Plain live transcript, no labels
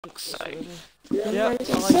fuck's sake. Yeah, I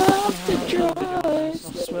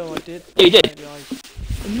swear I did. Yeah, you did.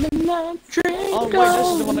 Oh wait, this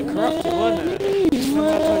is the one that corrupted, wasn't it? Remember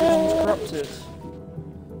I told you one was corrupted?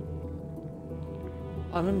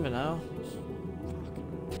 I remember now.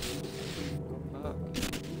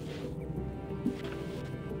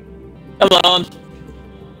 Come on.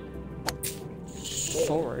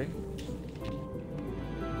 Sorry.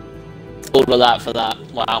 All of that for that.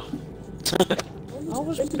 Wow. I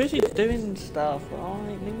was busy doing stuff,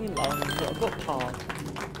 right? Leave me alone. I got tired.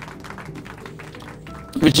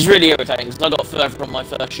 Which is really irritating because I got further on my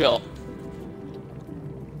first shot.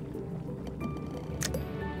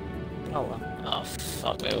 Oh well. Oh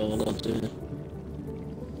fuck me, what am I going to do?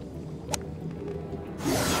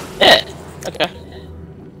 Yeah, okay.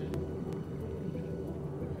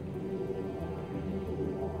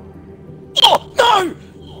 Oh no!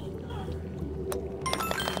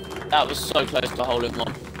 That was so close to hole in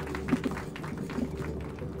one.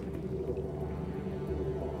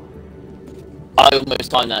 I almost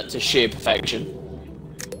timed that to sheer perfection.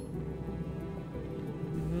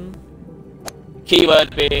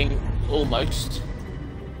 Keyword being almost.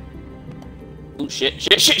 Oh shit,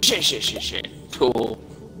 shit. Cool.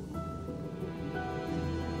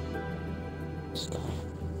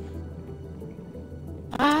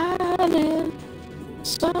 I live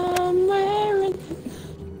somewhere in...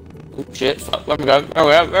 Oh shit, fuck, where we go?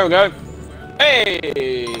 There we go.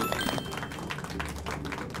 Hey!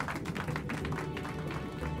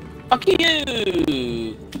 Fuck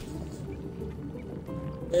you!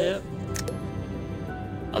 Yep.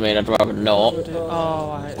 I mean, I'd rather not.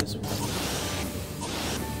 Oh, I hate this one.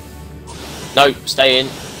 No, stay in.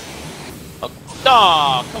 Oh,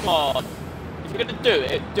 ah, come on! If you're gonna do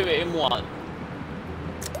it in one.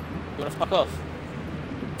 You wanna fuck off?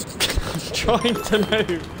 I'm trying to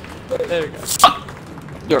move. There we go. Fuck!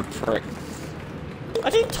 You're a prick. I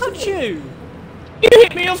didn't touch you! You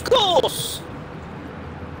hit me, of course!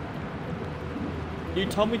 You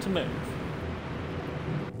told me to move.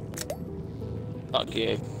 Fuck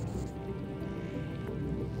you.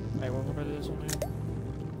 Hey, what am I gonna do this one here?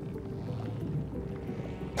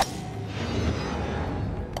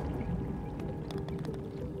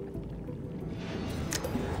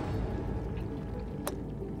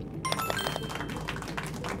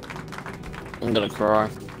 I'm gonna cry.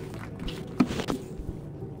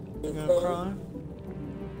 You're gonna cry?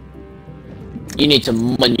 You need to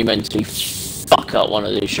monumentally fuck up one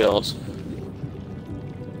of these shots.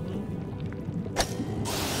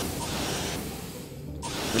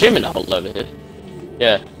 I'm assuming the hole over here.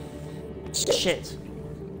 Yeah. Shit.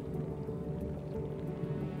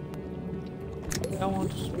 Go on,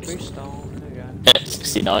 just restart. There you go. Yeah,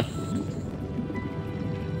 69.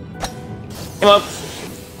 Come on.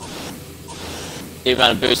 The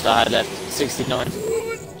amount of boost I had left, 69.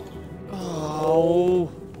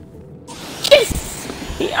 Oh. Yes!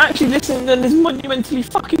 He actually listened and is monumentally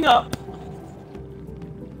fucking up.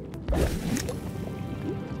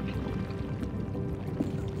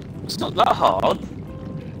 It's not that hard. Man,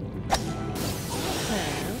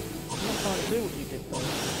 I'm not trying to do what you did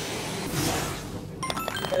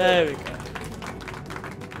though. There we go.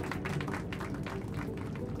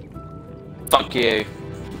 Fuck you.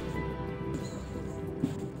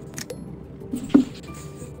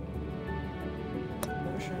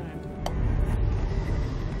 What a shame.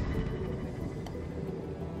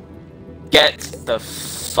 Get the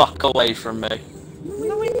fuck away from me.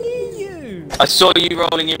 Nowhere near you! I saw you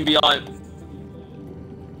rolling in behind.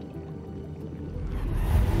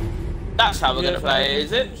 That's how we're gonna play it,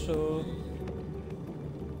 is it? So...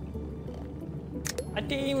 I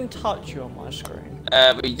didn't even touch you on my screen.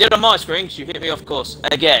 But you did on my screen because you hit me off course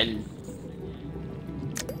again.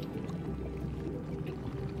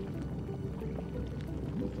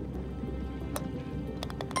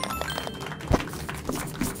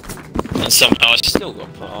 And somehow I still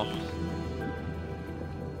got par.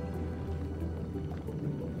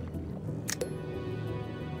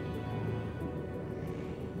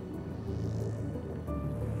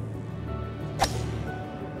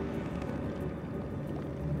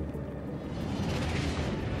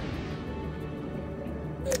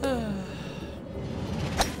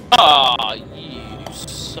 Ah, you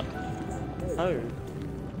suck. Oh.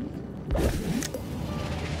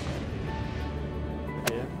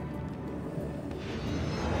 Yeah.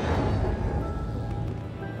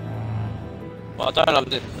 Well, I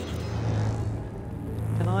don't know.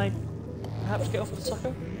 Can I perhaps get off the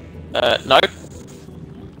sucker? No.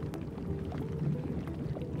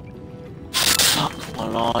 Fuck my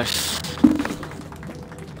life.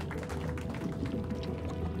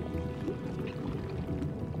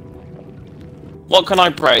 What can I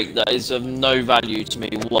break that is of no value to me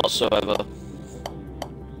whatsoever?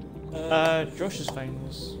 Josh's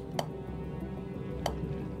things.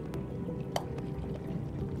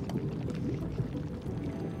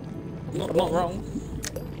 Not wrong.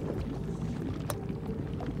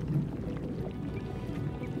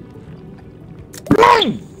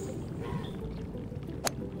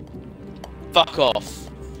 Fuck off.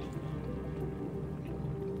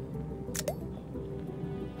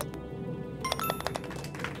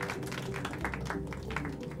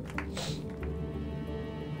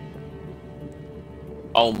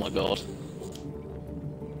 Oh my god.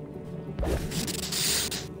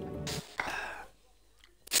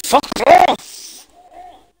 Fuck off!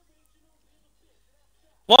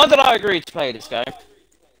 Why did I agree to play this game?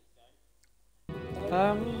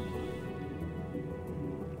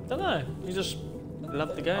 Don't know. You just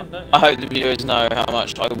love the game, don't you? I hope the viewers know how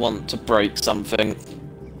much I want to break something.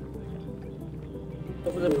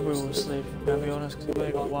 Liverpool will sleep, to be honest, because we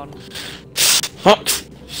only got one. Fuck!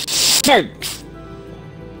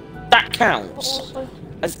 That counts!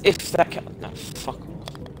 As if that counts. No, fuck off.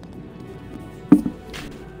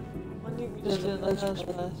 When you just did the first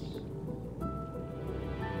place.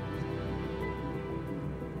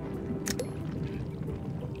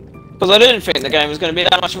 Because I didn't think the game was going to be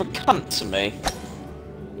that much of a cunt to me.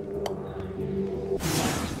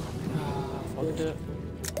 Fuck it.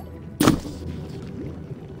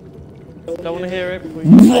 Don't want to hear it.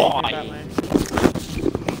 Why?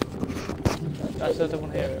 I said I don't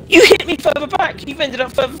want to hear it. You hit me further back! You've ended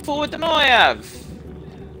up further forward than I have!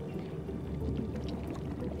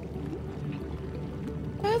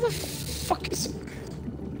 Where the fuck is it?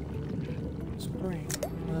 It's green.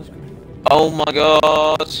 That's green. Oh my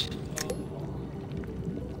god!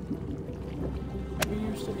 Are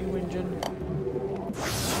you still whinging?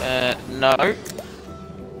 No.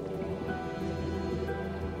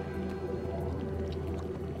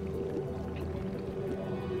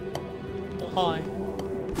 Hi.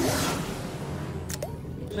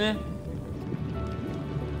 Yeah.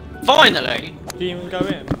 Finally! Do you even go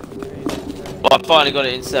in? Well, I finally got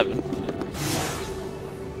it in 7.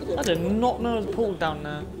 I did not know there was a portal down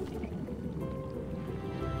there.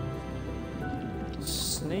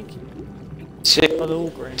 Sneaky. Oh, they're all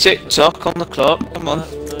green. Tick tock on the clock, come on.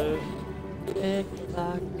 Tick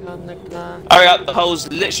tock on the clock. Hurry up, the hole's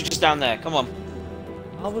literally just down there, come on.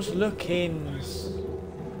 I was looking.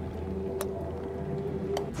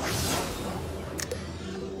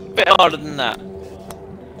 Bit harder than that.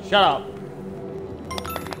 Shut up.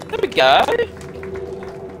 There we go.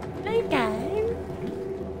 Okay.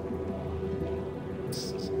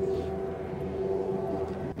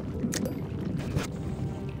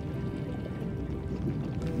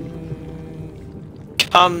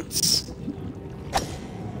 Cunts.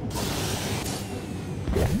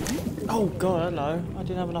 Oh god, hello. I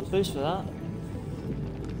didn't have enough boost for that.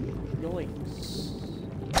 Yikes.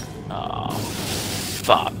 Oh,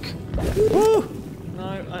 fuck. Woo! No,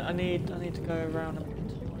 I need to go around a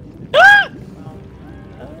bit. Ah!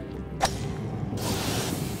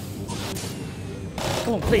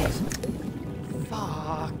 Come on, please.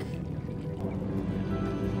 Fuck.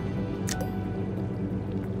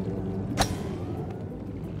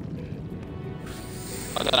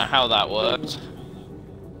 I don't know how that worked.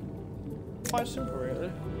 Quite simple,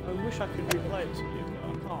 really. I wish I could replay it to you, but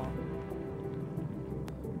I can't.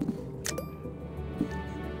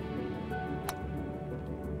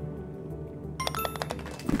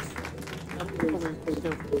 I probably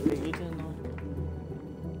still completed, didn't I?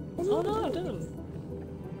 Oh no, I didn't.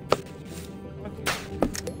 Okay.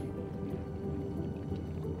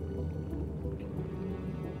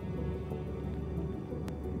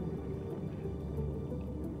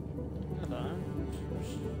 Hello.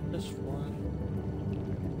 This one.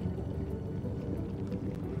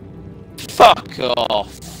 Fuck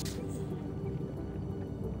off.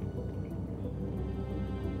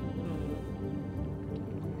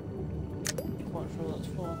 Quite sure that's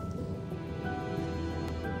for.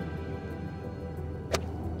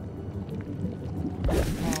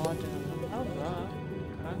 Oh, I didn't have that.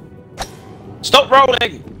 Okay. Stop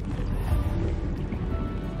rolling!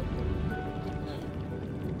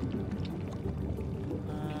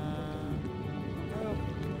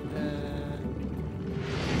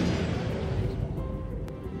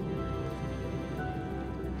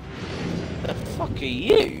 The fuck are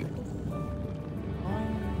you?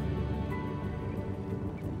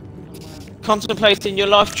 Contemplating your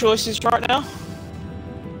life choices right now?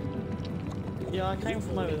 Yeah, I came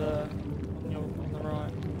from over there. On the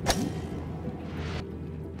right.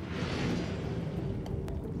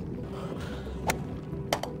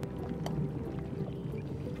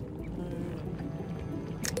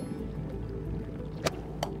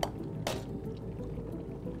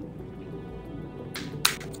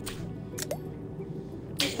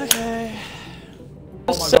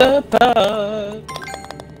 apart.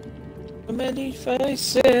 So many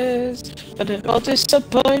faces, and all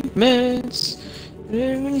disappointments,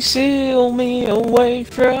 really seal me away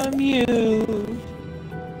from you.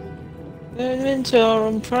 Get into our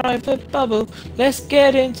own private bubble. Let's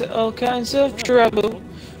get into all kinds of trouble.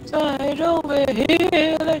 Side over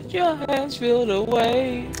here, let your hands feel the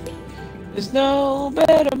weight. There's no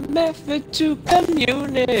better method to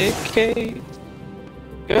communicate.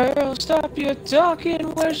 Girl, stop your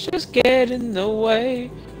talking, words just get in the way.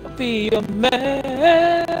 I'll be your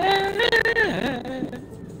man.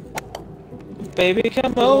 Baby,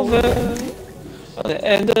 come over on the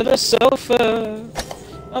end of the sofa.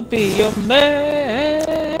 I'll be your man.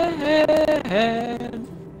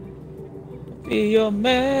 I'll be your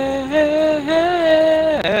man.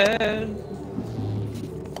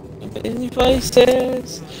 In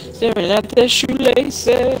places, staring at their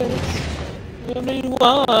shoelaces. Only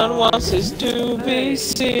one wants us to be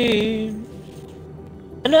seen.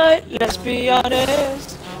 Tonight, let's be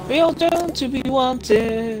honest, we all turn to be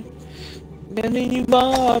wanted. And then you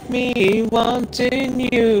want me wanting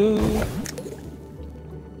you.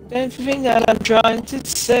 Everything that I'm trying to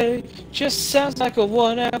say just sounds like a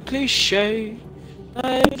worn-out cliche.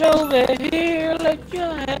 Right over here, let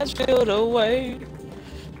your hands feel the weight.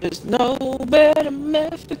 There's no better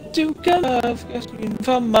method to come off. Asking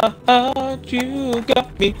from my heart, you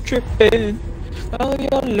got me tripping. All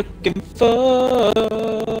you're looking for.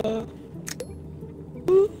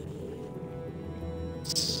 Ooh.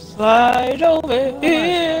 Slide over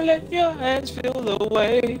here, let your hands feel the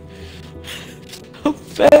weight. No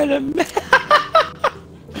better method.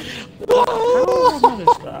 How have I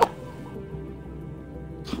managed that?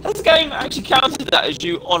 Has the game actually counted that as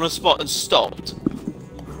you on a spot and stopped?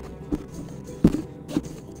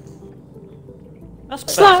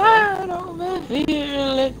 That's Slide over here,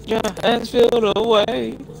 let your hands feel the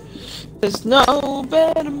weight. There's no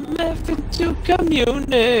better method to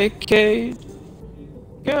communicate.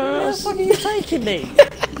 Where the Girls, fuck are you taking me?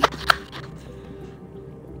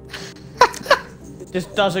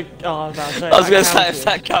 Just doesn't. Oh, I was about to say. I was going to say, counts if it.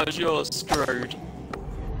 that counts, you're screwed.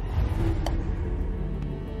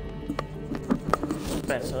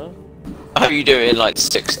 Better. I hope you do it in like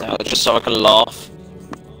 6 now, just so I can laugh.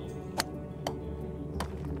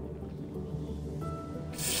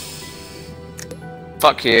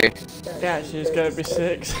 Fuck you. Yeah, actually, it's going to be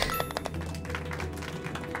 6.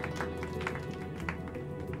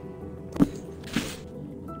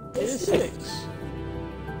 It is 6.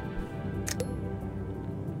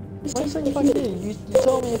 Why saying if I do? You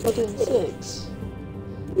told me if I do it in 6.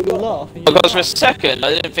 You'll laugh. And you'll Because for a laugh. second, I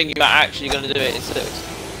didn't think you were actually going to do it in 6.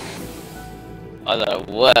 I don't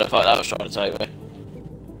know where the fuck that was trying to take me.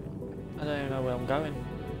 I don't even know where I'm going.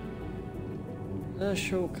 There's a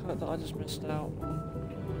shortcut that I just missed out on.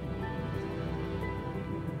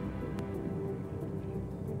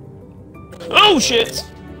 Oh shit!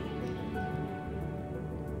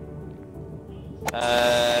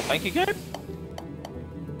 Thank you, game?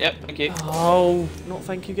 Yep, thank you. Oh, not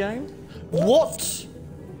thank you, game? What?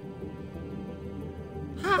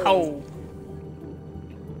 How?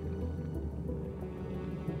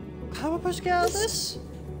 How am I supposed to get out of this?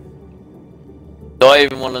 Do I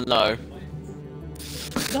even want to know?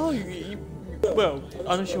 No, well,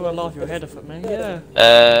 unless you want to laugh your head off at me, yeah.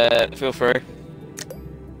 Feel free.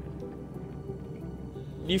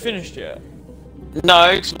 You finished yet?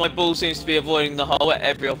 No, because my ball seems to be avoiding the hole at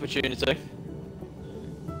every opportunity.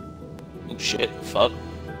 Oh shit, fuck.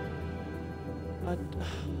 I'm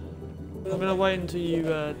gonna wait until you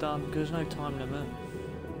done, because there's no time limit.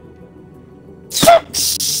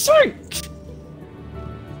 Fuck's sake!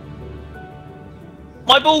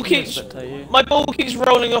 My ball keeps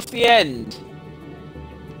rolling off the end.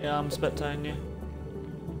 Yeah, I'm spectating you.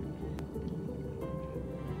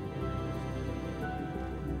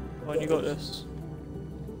 Right, you got this.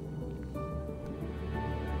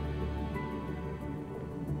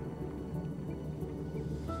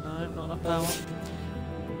 No, not enough power.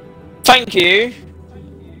 Thank you.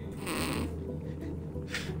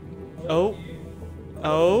 Oh.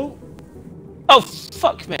 Oh. Oh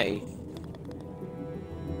fuck me.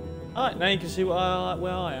 Alright, now you can see where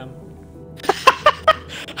I am.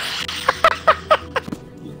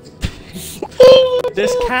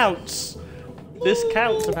 This counts. This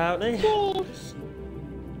counts, apparently.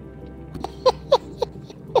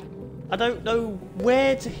 I don't know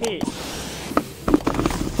where to hit.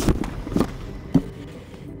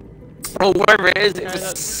 Well, wherever it is,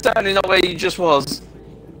 it's certainly not where you just was.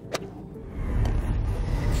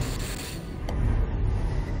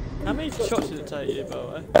 How many shots did it take you, by the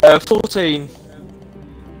way? 14.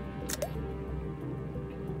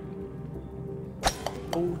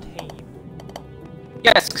 Full team.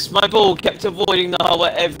 Yes, because my ball kept avoiding the hole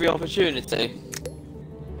at every opportunity.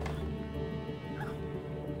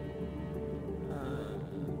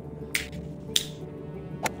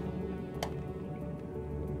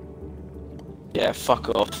 Yeah, fuck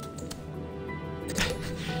off.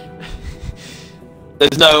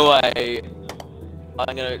 There's no way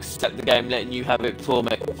I'm gonna accept the game letting you have it before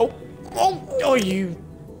me. Oh, you.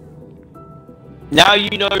 Now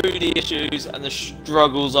you know the issues and the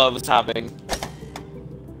struggles I was having.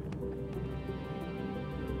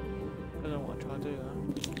 I don't want to try to do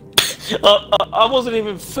that. I wasn't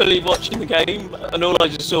even fully watching the game, and all I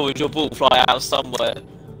just saw was your ball fly out somewhere.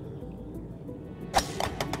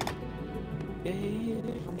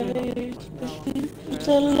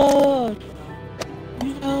 The Lord,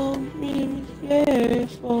 you know me, yeah,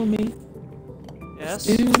 for me. Yes.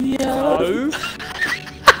 No.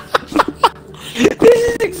 This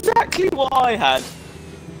is exactly what I had.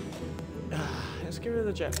 Let's get rid of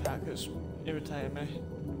the jetpack. It's irritating me.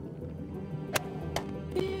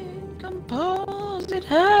 Composed,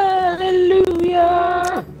 hallelujah.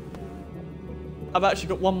 I've actually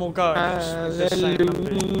got one more go. It's the same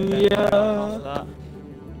number after that.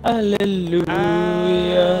 Hallelujah.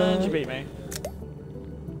 And you beat me.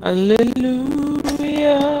 Hallelujah.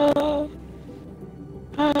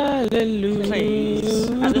 Hallelujah. Please,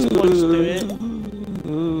 at this point, just do it.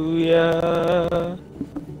 Hallelujah.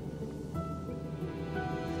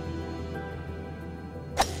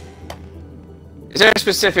 Is there a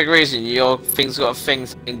specific reason your thing's got a thing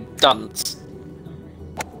saying dunce?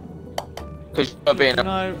 Because you're being a.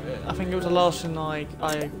 No, I think it was the last thing I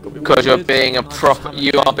got. Because you're being a proper.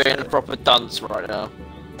 You are being a proper dunce right now.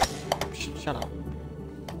 Shut up.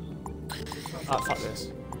 Alright, fuck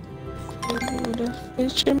this.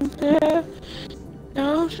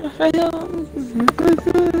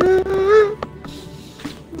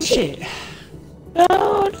 Shit.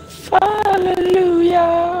 Lord, hallelujah.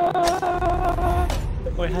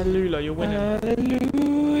 Wait, hallelujah, you're winning.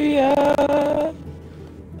 Hallelujah.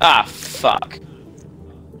 Ah, fuck.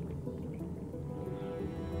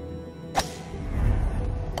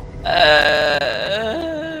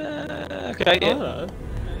 Okay, yeah. Oh.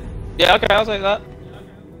 Yeah, okay, I'll take that.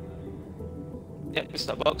 Yep, it's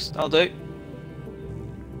that box, I'll do.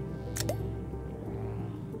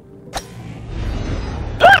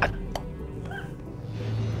 Ah!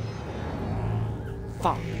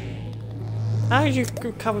 Fuck. How did you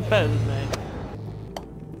recover better than me?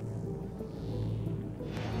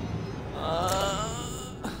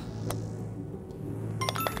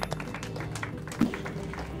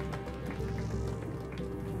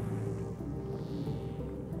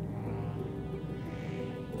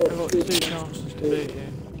 I've got 2 chances to beat you.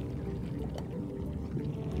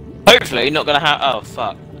 Hopefully, not gonna oh,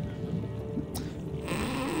 fuck.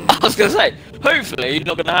 I was gonna say, hopefully,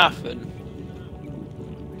 not gonna happen.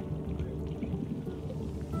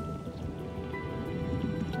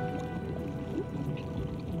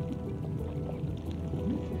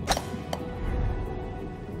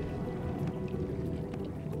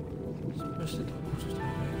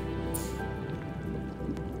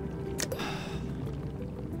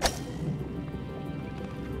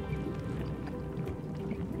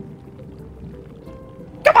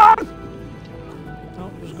 Come on!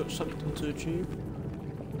 Oh, just got sucked into the tube.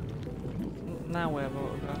 Now where have I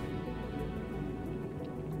got to go?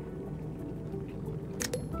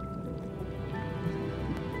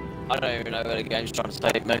 I don't even know where the game's trying to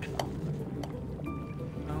take me.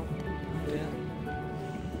 Oh, dear.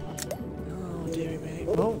 Oh, dearie me.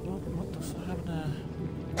 Oh, what the fuck happened there?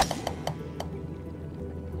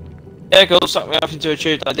 Yeah, cool, sucked me up into a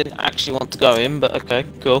tube that I didn't actually want to go in, but okay,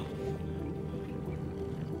 cool.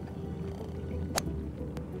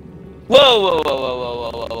 Whoa, whoa, whoa, whoa,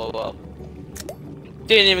 whoa, whoa, whoa, whoa.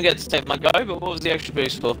 Didn't even get to take my go, but what was the extra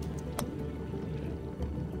boost for?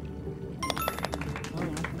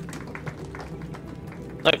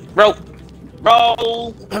 No, roll!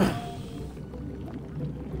 Roll!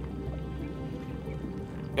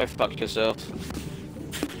 Go fuck yourself.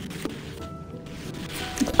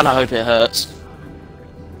 And I hope it hurts.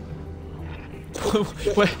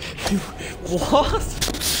 Wait, what?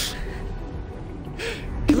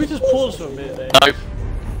 Can we just pause for a minute there? No.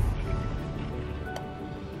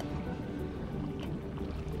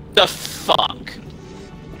 The fuck?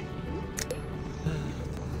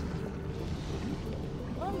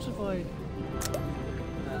 What happens if I...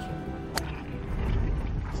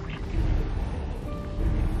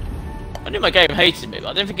 I knew my game hated me, but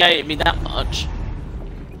I didn't think it hated me that much.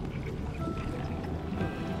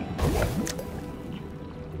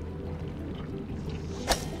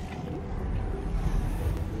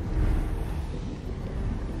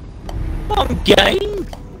 I'm game.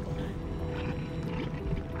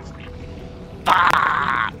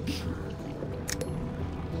 Fuck.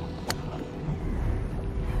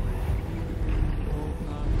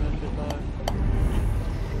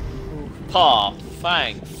 Pa,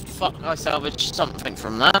 thank fuck I salvaged something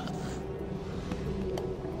from that.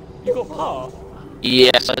 You got par?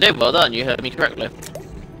 Yes, I did. Well done. You heard me correctly.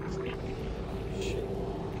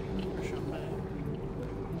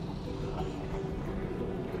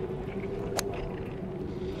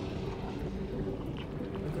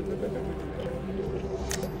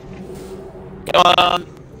 Come on.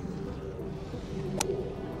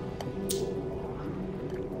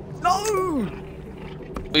 No!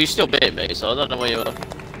 Well, you still beat me, so I don't know where you are.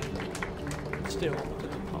 Still.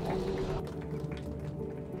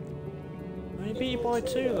 I beat you by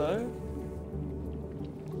 2 though.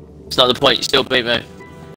 It's not the point. You still beat me.